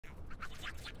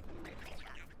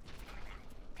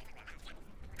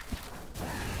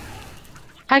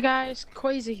Hi guys,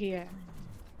 Quasi here.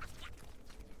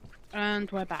 And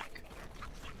we're back.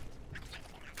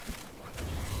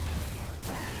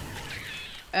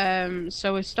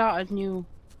 So we started a new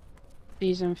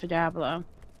season for Diablo.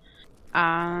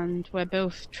 And we're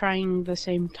both trying the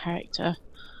same character.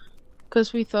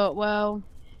 Because we thought, well,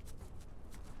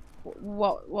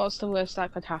 what's the worst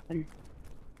that could happen?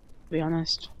 To be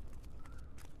honest.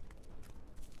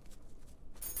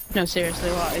 No,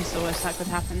 seriously, what is the worst that could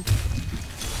happen?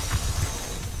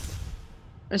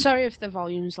 I'm sorry if the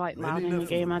volume's like loud in the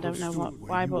game, I don't know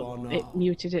why, but it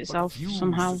muted itself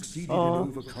somehow, or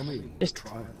just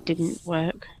didn't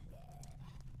work.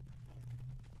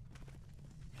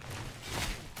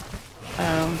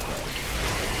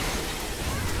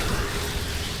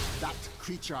 That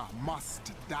creature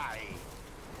must die.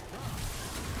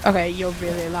 Okay, you're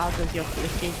really loud with your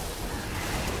flicky.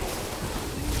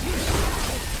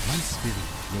 My spirit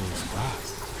grows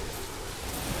fast.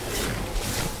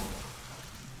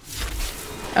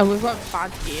 Oh, we've got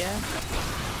bad gear.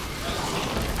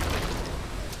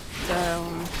 So...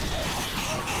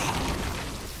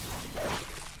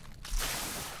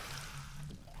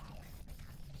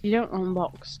 you don't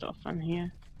unlock stuff on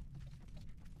here.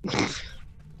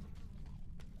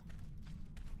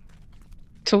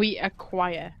 So we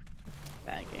acquire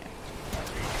that gear.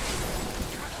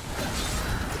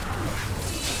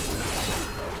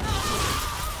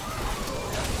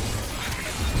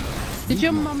 Did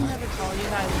your mum never tell you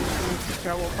that you need to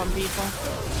throw up on people?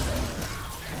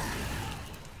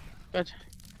 Good.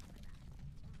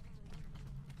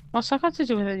 What's that got to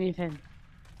do with anything?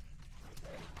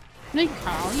 No, you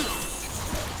can't.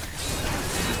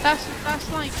 That's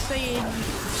like saying...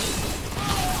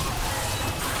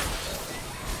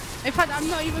 in fact, I'm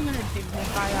not even gonna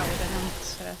dignify that with an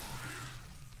answer.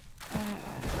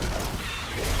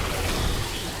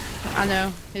 I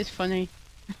know, it's funny.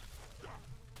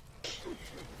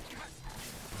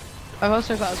 I've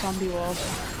also got a zombie wall,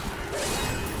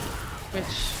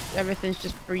 which everything's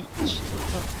just breached, but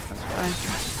that's fine.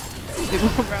 They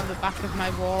walk around the back of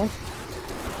my wall.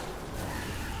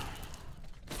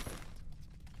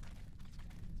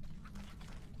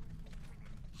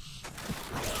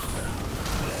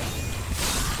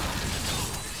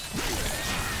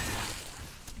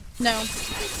 No.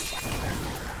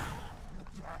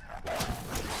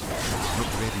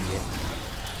 Not ready yet.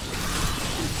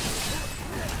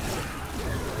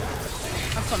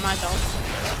 I've got my dog.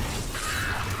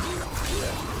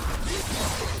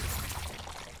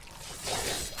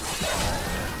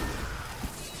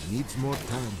 Needs more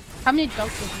time. How many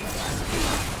dogs have you got?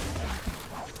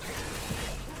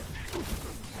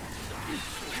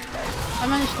 I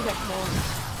managed to get close.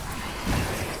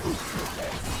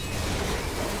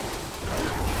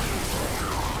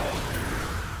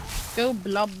 Go,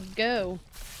 Blob, go.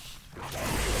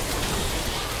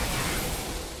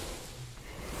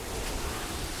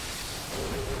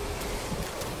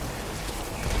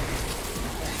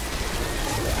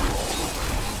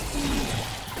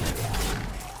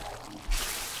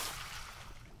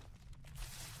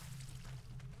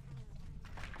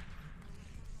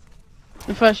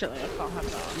 Unfortunately, I can't have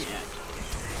that on yet.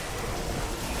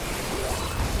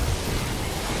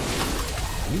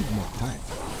 Need more time.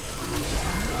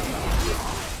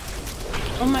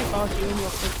 Oh my god, you and your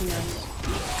quickness.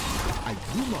 I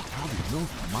do not have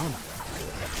enough mana.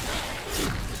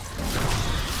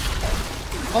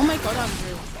 Oh my god,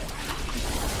 Andrew.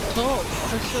 Talk,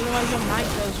 because otherwise your mic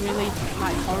goes really,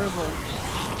 like, horrible.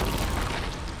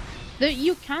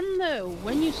 You can though.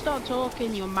 When you start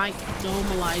talking, your mic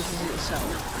normalizes itself.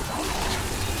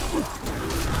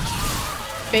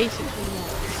 Basically,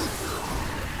 yes.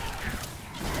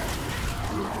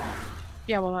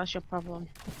 Yeah, well, that's your problem.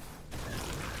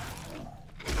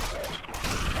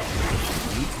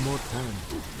 Need more time.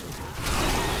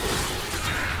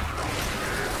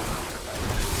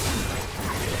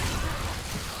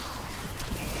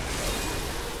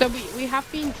 So we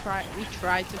have been we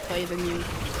tried to play the new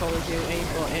Call of Duty,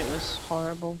 but it was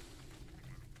horrible.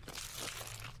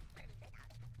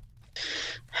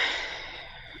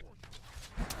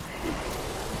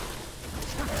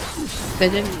 They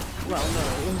didn't, well no,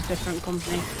 it was a different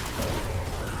company.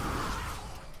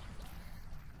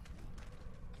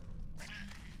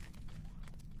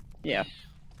 Yeah.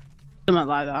 Something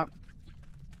like that.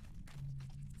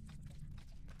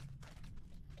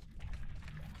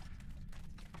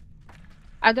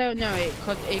 I don't know, it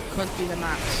could be the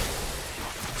map.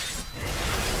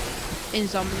 In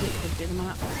zombies it could be the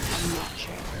map, I'm not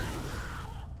sure.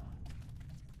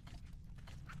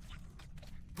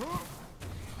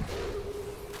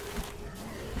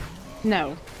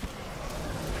 No.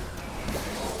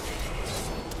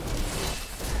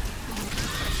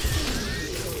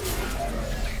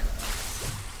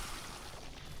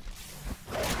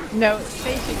 No,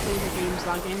 basically the game's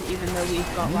lagging, even though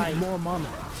we've got like More mana.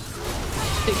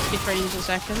 60 frames a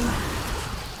second.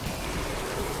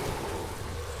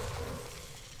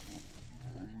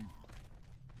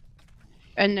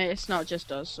 And it's not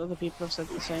just us, other people have said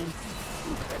the same.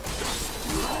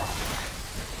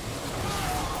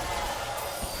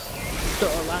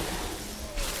 Total lag.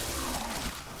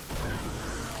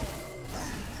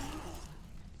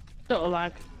 Total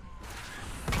lag.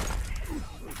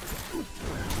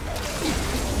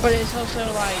 But it's also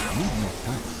like,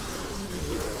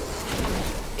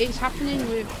 it's happening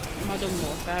with Modern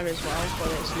Warfare as well,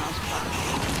 but it's not as bad.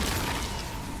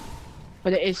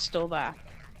 But it is still there.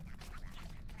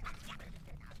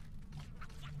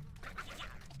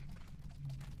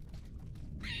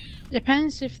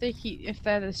 Depends if they keep, if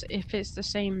it's the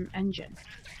same engine.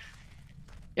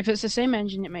 If it's the same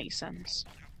engine, it makes sense.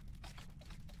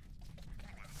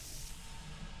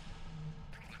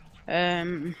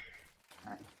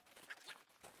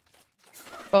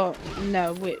 But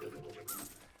no,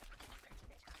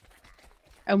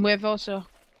 we've also,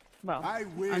 well,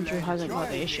 Andrew hasn't got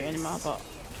the issue anymore, but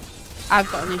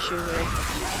I've got an issue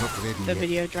with the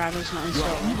video drivers not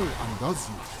installed.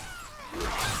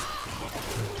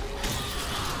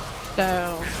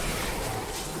 So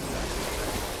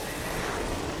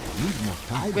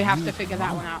we have to figure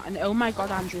that one out. And oh my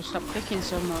god, Andrew, stop clicking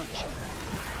so much.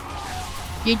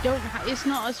 You don't it's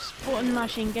not a button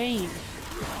mashing game.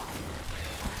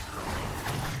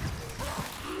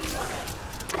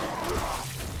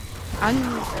 And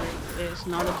it's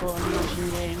not a button mashing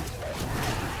game.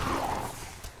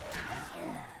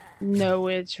 No,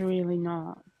 it's really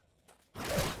not.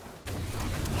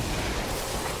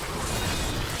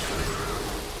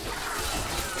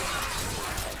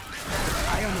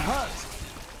 I am hurt.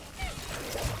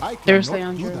 I Seriously,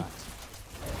 Andrew. That.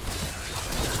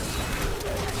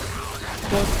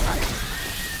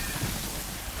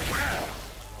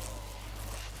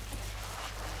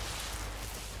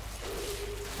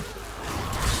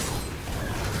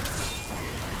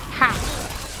 Ha!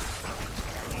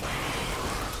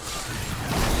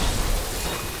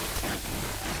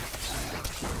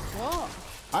 What?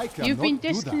 You've been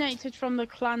disconnected from the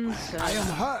clan, sir. I am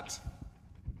hurt.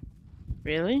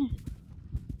 Really?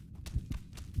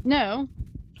 No.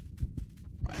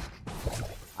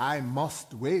 I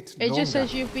must wait It longer. just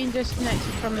says you've been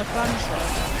disconnected from the clan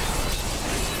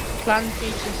server. Clan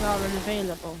features are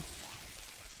unavailable.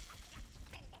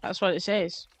 That's what it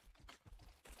says.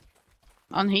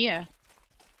 On here.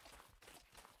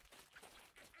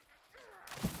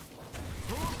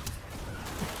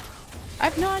 I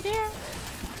have no idea.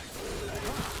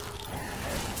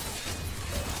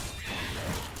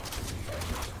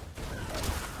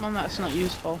 Well, that's not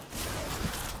useful.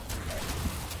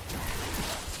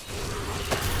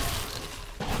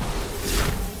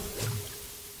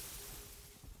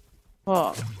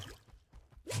 What?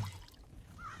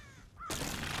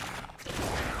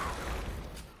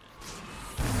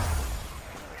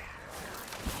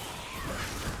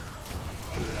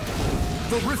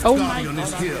 The Rift Oh my Guardian god,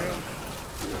 is here.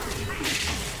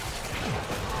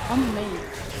 On me.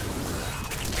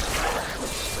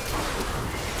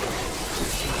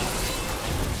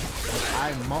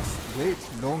 I must wait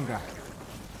longer.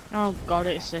 Oh god,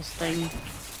 it's this thing.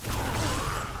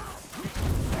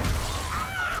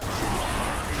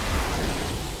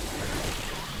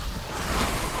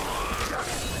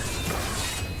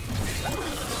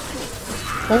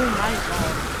 Oh my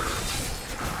god.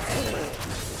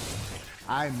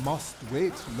 I must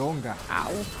wait longer.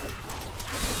 Ow.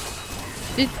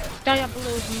 Did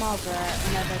Diablo's mother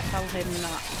never tell him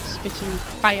that spitting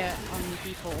fire on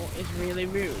people is really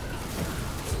rude?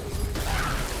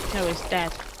 No, it's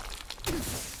dead.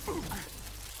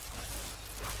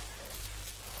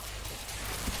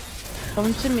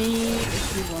 Come to me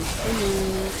if you want to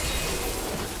move.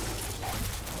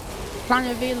 Plan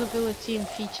availability and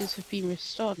features have been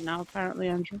restored now, apparently,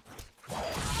 Andrew.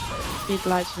 You'd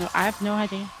like to know. I have no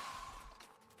idea.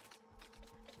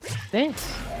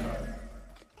 This?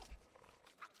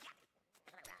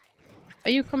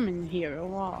 Are you coming here or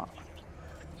what?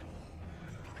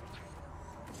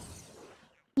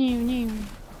 New, new.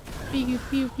 Pew,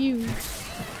 pew, pew.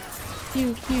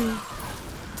 Pew, pew.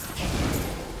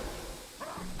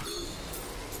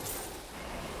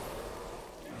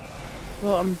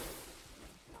 Well,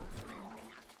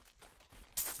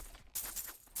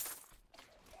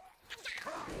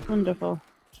 wonderful.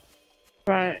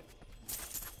 Right.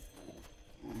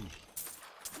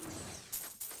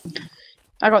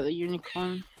 I got the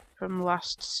unicorn from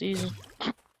last season.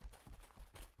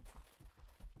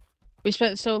 We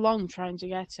spent so long trying to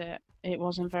get it. it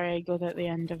wasn't very good at the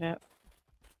end of it.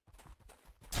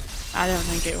 I don't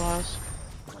think it was.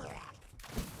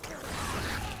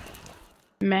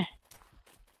 Meh.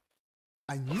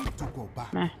 I need to go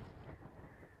back. Meh.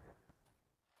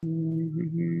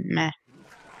 Meh.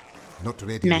 Not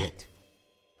ready Meh. yet.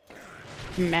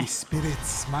 Meh. The spirits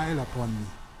smile upon me.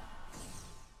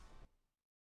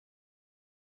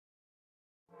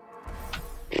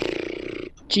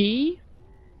 G?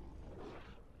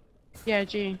 Yeah,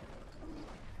 G.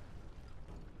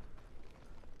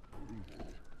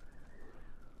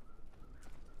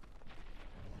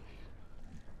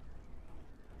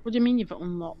 What do you mean you've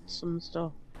unlocked some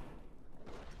stuff?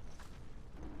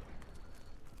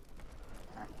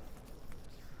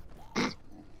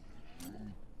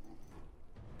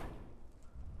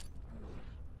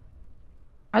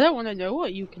 I don't want to know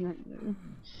what you can do.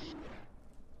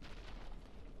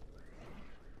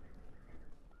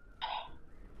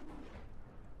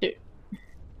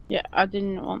 Yeah, I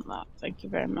didn't want that. Thank you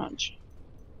very much.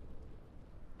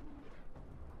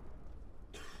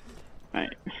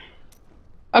 Right.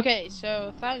 Okay,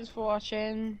 so thanks for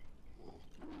watching.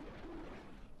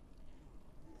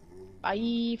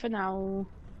 Bye for now.